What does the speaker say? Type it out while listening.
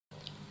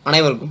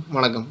அனைவருக்கும்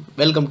வணக்கம்.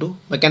 Welcome to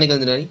mechanical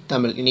engineering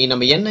Tamil. இனி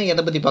நம்ம என்ன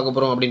எதை பற்றி பார்க்க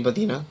போகிறோம் அப்படின்னு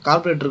பார்த்தீங்கன்னா,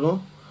 கார்பரேட்டருக்கும்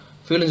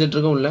ஃபியூல்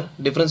இன்ஜெக்டருக்கும் உள்ள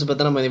டிஃப்ரென்ஸ்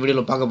பற்றி நம்ம இந்த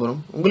வீடியோவில் பார்க்க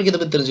போகிறோம். உங்களுக்கு இதை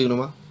பற்றி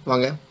தெரிஞ்சுக்கணுமா?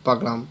 வாங்க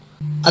பார்க்கலாம்.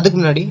 அதுக்கு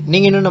முன்னாடி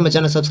நீங்கள் இன்னும் நம்ம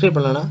சேனல் சப்ஸ்கிரைப்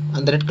பண்ணலன்னா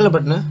அந்த ரெட் கலர்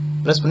பட்டனை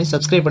ப்ரெஸ் பண்ணி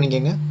சப்ஸ்கிரைப்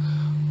பண்ணிக்கோங்க.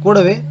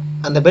 கூடவே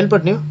அந்த பெல்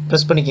பட்டனையும்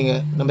ப்ரெஸ் பண்ணிக்கோங்க.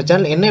 நம்ம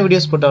சேனல் என்ன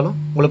வீடியோஸ் போட்டாலும்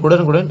உங்களுக்கு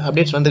உடனுக்குடன்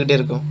அப்டேட்ஸ் வந்துக்கிட்டே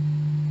இருக்கும்.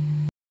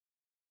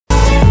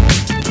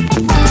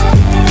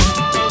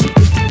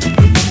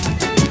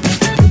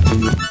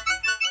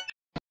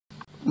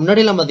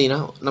 முன்னாடிலாம் பார்த்தீங்கன்னா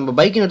நம்ம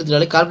பைக்கின்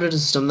எடுத்துட்டாலே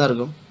கார்பரேட்டர் சிஸ்டம் தான்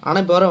இருக்கும்.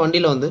 ஆனால் இப்போ வர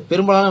வண்டியில்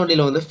பெரும்பாலான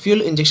வண்டியில்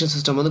ஃபியூல் இன்ஜெக்ஷன்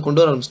சிஸ்டம் கொண்டு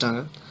வர ஆரம்பிச்சிட்டாங்க.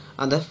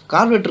 அந்த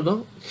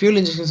கார்பரேட்டருக்கும் ஃபியூல்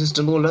இன்ஜெக்ஷன்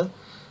சிஸ்டமுக்கும் உள்ள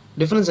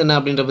டிஃப்ரென்ஸ் என்ன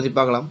அப்படின்ற பற்றி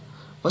பார்க்கலாம்.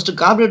 ஃபஸ்ட்டு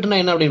கார்பரேட்டர்னா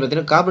என்ன அப்படின்னு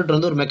பார்த்தீங்கன்னா,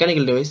 கார்பரேட்டர் ஒரு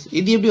மெக்கானிக்கல் டிவைஸ்.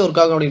 இது எப்படி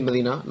ஒர்க் ஆகும் அப்படின்னு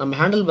பார்த்தீங்கன்னா, நம்ம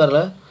ஹேண்டில்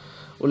பாரில்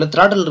உள்ள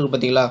த்ராட்டில் இருக்குது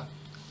பார்த்தீங்களா,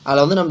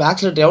 அதில் நம்ம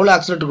ஆக்சிலேட்டர் எவ்வளோ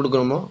ஆக்சிலேட்டர்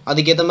கொடுக்குறோமோ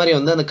அதுக்கேற்ற மாதிரி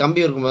அந்த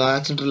கம்பி இருக்கும்.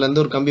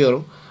 ஆக்சிலேட்டர்லேருந்து ஒரு கம்பி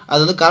வரும்.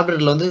 அது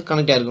கார்பரேட்டரில்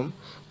கனெக்ட் ஆகிருக்கும்.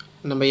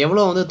 நம்ம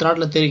எவ்வளோ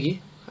த்ராட்டில் திருக்கி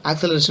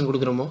ஆக்சலரேஷன்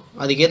கொடுக்குறோமோ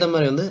அதுக்கேற்ற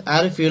மாதிரி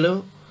ஏர் ஃபியூலும்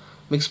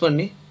மிக்ஸ்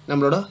பண்ணி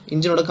நம்மளோட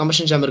இன்ஜினோட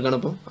கம்பஷன் சேம்பருக்கு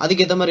அனுப்பும்.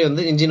 அதுக்கேற்ற மாதிரி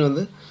இன்ஜின்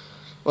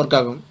ஒர்க்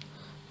ஆகும்.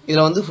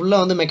 இதில்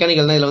ஃபுல்லாக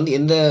மெக்கானிக்கல் தான். இதில்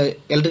எந்த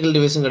எலக்ட்ரிக்கல்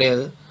டிவைஸும்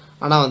கிடையாது.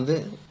 ஆனால்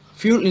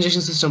ஃபியூல்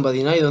இன்ஜெக்ஷன் சிஸ்டம்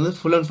பார்த்தீங்கன்னா இது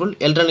full and full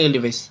electronical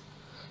device.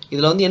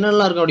 இதில்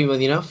என்னென்னலாம் இருக்கும் அப்படின்னு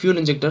பார்த்தீங்கன்னா, fuel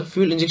injector,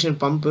 fuel injection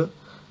pump,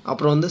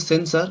 அப்புறம்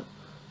சென்சார்,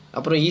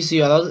 அப்புறம்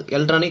ECU அதாவது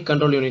எலக்ட்ரானிக்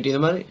கண்ட்ரோல் யூனிட்.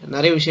 இது மாதிரி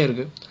நிறைய விஷயம்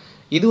இருக்குது.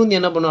 இது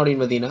என்ன பண்ணும்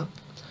அப்படின்னு பார்த்தீங்கன்னா,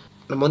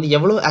 நம்ம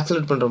எவ்வளோ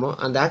ஆக்சலேட் பண்ணுறோமோ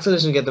அந்த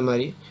ஆக்சலேஷனுக்கு ஏற்ற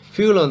மாதிரி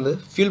ஃபியூல்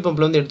ஃபியூல்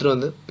பம்பில்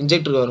எடுத்துகிட்டு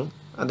இன்ஜெக்டருக்கு வரும்.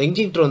 அந்த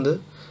இன்ஜெக்டர்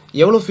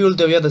எவ்வளோ ஃபியூல்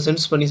தேவையோ அதை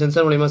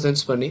சென்சார் மூலிமா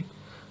சென்ஸ் பண்ணி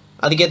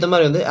அதுக்கேற்ற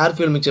மாதிரி ஏர்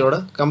ஃபியூல் மிக்சரோட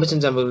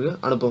கம்பஷன் சேம்பருக்கு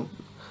அனுப்பும்.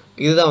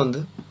 இதுதான்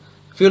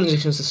ஃபியூல்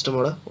இன்ஜெக்ஷன்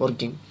சிஸ்டமோட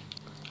ஒர்க்கிங்.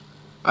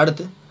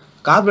 அடுத்து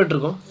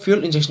கார்பரேட்டருக்கும்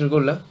ஃபியூல்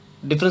இன்ஜெக்ஷனுக்கும் உள்ள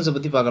டிஃப்ரென்ஸை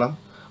பற்றி பார்க்கலாம்.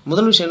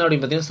 முதல் விஷயம் என்ன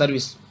அப்படின்னு பார்த்தீங்கன்னா,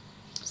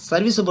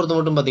 சர்வீஸை பொறுத்த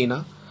மட்டும் பார்த்தீங்கன்னா,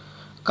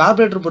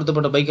 கார்பரேட்டர்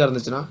பொருத்தப்பட்ட பைக்காக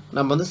இருந்துச்சுன்னா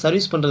நம்ம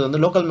சர்வீஸ்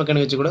பண்ணுறது லோக்கல்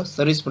மெக்கானிக் வச்சு கூட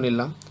சர்வீஸ்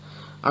பண்ணிடலாம்.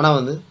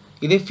 ஆனால்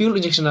இதே ஃபியூல்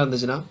இன்ஜெக்ஷனாக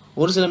இருந்துச்சுன்னா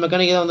ஒரு சில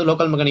மெக்கானிக் தான்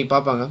லோக்கல் மெக்கானிக்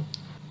பார்ப்பாங்க.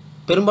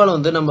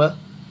 பெரும்பாலும் நம்ம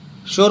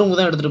ஷோரூமுக்கு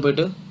தான் எடுத்துகிட்டு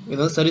போயிட்டு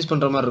இதை சர்வீஸ்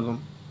பண்ணுற மாதிரி இருக்கும்.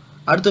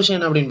 அடுத்த விஷயம்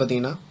என்ன அப்படின்னு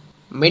பார்த்தீங்கன்னா,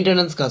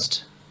 மெயின்டெனன்ஸ் காஸ்ட்.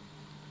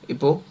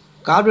 இப்போது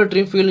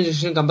கார்பரேட்டரையும் ஃபியூல்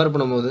இன்ஜெக்ஷனையும் கம்பேர்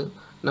பண்ணும்போது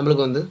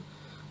நம்மளுக்கு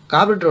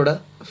கார்பரேட்டரோட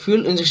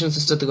ஃபியூல் இன்ஜெக்ஷன்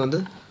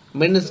சிஸ்டத்துக்கு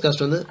மெயின்டெனன்ஸ்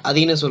காஸ்ட்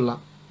அதிகம்னே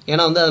சொல்லலாம்.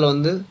 ஏன்னா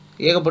அதில்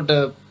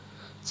ஏகப்பட்ட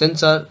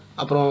சென்சார்,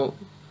 அப்புறம்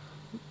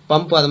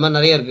பம்ப், அது மாதிரி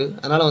நிறைய இருக்குது.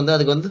 அதனால்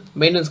அதுக்கு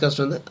மெயின்டெனன்ஸ்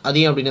காஸ்ட்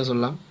அதிகம் அப்படின்னே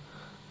சொல்லலாம்.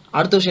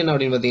 அடுத்த விஷயம் என்ன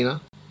அப்படின்னு பார்த்தீங்கன்னா,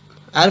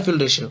 ஏர் ஃபியூல்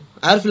ரேஷியோ.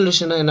 ஏர் ஃபியூல்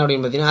ரேஷியோனா என்ன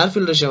அப்படின்னு பார்த்தீங்கன்னா, ஏர்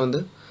ஃபியூல் ரேஷியோ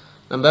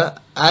நம்ம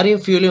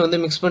ஏரையும்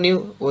ஃபியூலையும் மிக்ஸ் பண்ணி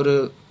ஒரு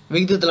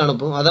விகிதத்தில்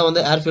அனுப்பும். அதான்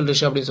ஏர் ஃபியூல்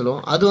ரேஷியோ அப்படின்னு சொல்லுவோம்.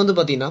 அது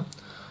பார்த்தீங்கன்னா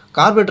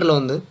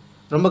கார்பரேட்டரில்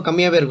ரொம்ப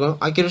கம்மியாகவே இருக்கும்.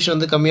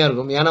 அக்யூரேஷன் கம்மியாக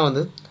இருக்கும். ஏன்னா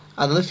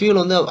அது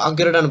ஃபியூல்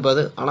அக்யூரேட்டாக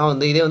அனுப்பாது.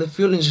 ஆனால் இதே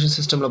ஃபியூல் இன்ஜெக்ஷன்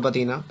சிஸ்டமில்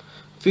பார்த்தீங்கன்னா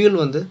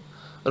ஃபியூல்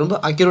ரொம்ப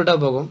அக்யூரேட்டாக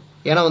போகும்.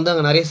 ஏன்னா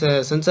அங்கே நிறைய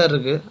சென்சார்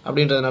இருக்குது.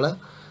 அப்படின்றதுனால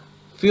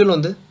ஃபியூல்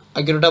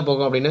அக்யூரேட்டாக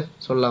போகும் அப்படின்னு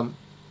சொல்லலாம்.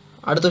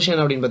 அடுத்த விஷயம்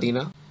என்ன அப்படின்னு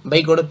பார்த்தீங்கன்னா,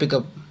 பைக்கோட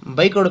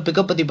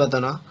பிக்கப் பற்றி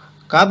பார்த்தோன்னா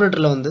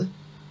கார்பரேட்டரில்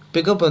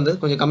பிக்கப்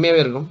கொஞ்சம் கம்மியாகவே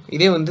இருக்கும்.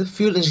 இதே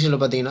ஃபியூல்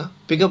இன்ஜெக்ஷனில் பார்த்தீங்கன்னா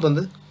பிக்கப்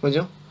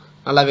கொஞ்சம்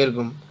நல்லாவே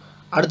இருக்கும்.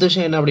 அடுத்த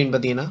விஷயம் என்ன அப்படின்னு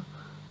பார்த்தீங்கன்னா,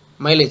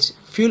 மைலேஜ்.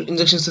 ஃபியூல்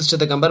இன்ஜெக்ஷன்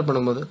சிஸ்டத்தை கம்பேர்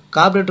பண்ணும்போது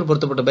கார்பரேட்டர்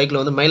பொருத்தப்பட்ட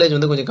பைக்கில் மைலேஜ்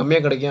கொஞ்சம்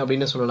கம்மியாக கிடைக்கும்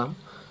அப்படின்னு சொல்லலாம்.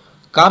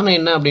 காரணம்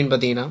என்ன அப்படின்னு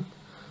பார்த்தீங்கன்னா,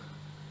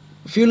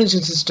 ஃபியூல்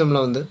இன்ஜெக்ஷன்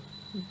சிஸ்டமில்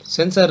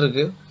சென்சார்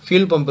இருக்குது,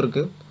 ஃபியூல் பம்ப்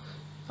இருக்குது,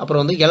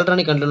 அப்புறம்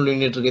எலக்ட்ரானிக் கண்ட்ரோல்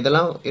யூனிட் இருக்குது.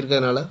 இதெல்லாம்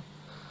இருக்கிறதுனால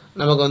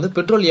நமக்கு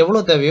பெட்ரோல் எவ்வளோ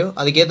தேவையோ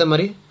அதுக்கேற்ற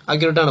மாதிரி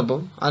அக்யூரேட்டாக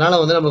அனுப்பும். அதனால்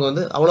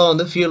நமக்கு அவ்வளோ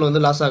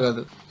ஃபியூல் லாஸ்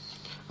ஆகாது.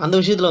 அந்த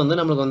விஷயத்தில்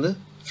நம்மளுக்கு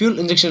ஃபியூல்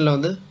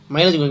இன்ஜெக்ஷனில்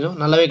மைலேஜ் கொஞ்சம்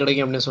நல்லாவே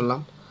கிடைக்கும் அப்படின்னு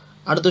சொல்லலாம்.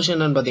 அடுத்த விஷயம்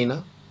என்னென்னு பார்த்தீங்கன்னா,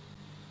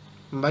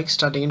 பைக்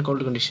ஸ்டார்டிங் இன்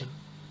கோல்டு கண்டிஷன்.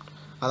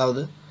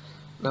 அதாவது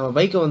நம்ம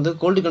பைக்கை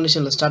கோல்டு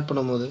கண்டிஷனில் ஸ்டார்ட்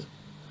பண்ணும்போது,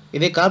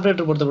 இதே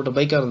கார்பரேட்டர் பொருத்தப்பட்ட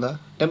பைக்காக இருந்தால்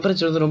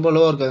டெம்பரேச்சர் ரொம்ப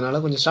லோவாக இருக்கிறதுனால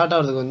கொஞ்சம் ஸ்டார்ட்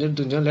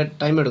ஆகிறதுக்கு கொஞ்சம்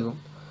டைம் எடுக்கும்,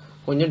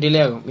 கொஞ்சம்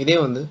டிலே ஆகும். இதே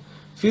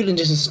ஃபியூல்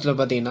இன்ஜெக்ஷன் சிஸ்டத்தில்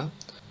பார்த்தீங்கன்னா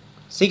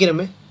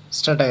சீக்கிரமே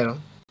ஸ்டார்ட்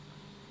ஆகிடும்.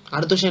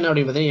 அடுத்த விஷயம் என்ன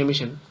அப்படின்னு பார்த்தீங்கன்னா,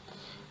 எமிஷன்.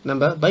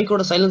 நம்ம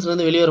பைக்கோட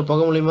சைலன்ஸ்லேருந்து வெளியே வர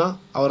புகை மூலிமா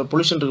அவர்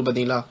பொல்யூஷன் இருக்குது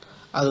பார்த்தீங்களா,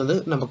 அது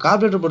நம்ம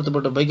கார்பரேட்டர்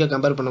பொருத்தப்பட்ட பைக்கை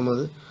கம்பேர்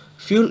பண்ணும்போது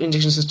ஃபியூல்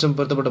இன்ஜெக்ஷன் சிஸ்டம்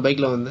பொருத்தப்பட்ட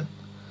பைக்கில்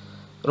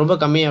ரொம்ப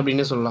கம்மி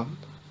அப்படின்னே சொல்லலாம்.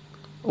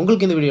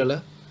 உங்களுக்கு இந்த வீடியோவில்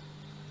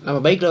நம்ம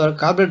பைக்கில் வர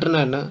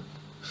கார்பரேட்டர்னா என்ன,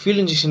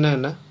 ஃபியூல் இன்ஜெக்ஷன்னா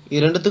என்ன,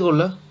 இது ரெண்டுத்துக்கும்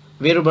உள்ள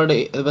வேறுபாடு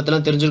இதை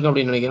பற்றிலாம் தெரிஞ்சிருக்கும்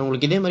அப்படின்னு நினைக்கிறேன்.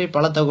 உங்களுக்கு இதே மாதிரி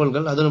பல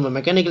தகவல்கள், அதுவும் நம்ம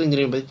மெக்கானிக்கல்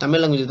இன்ஜினியரிங் பற்றி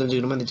தமிழ் லாங்குவேஜ்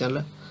தெரிஞ்சுக்கணுமா இந்த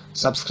சேனலை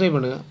சப்ஸ்கிரைப்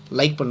பண்ணுங்கள்,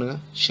 லைக்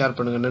பண்ணுங்கள், ஷேர்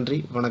பண்ணுங்கள். நன்றி,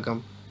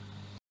 வணக்கம்.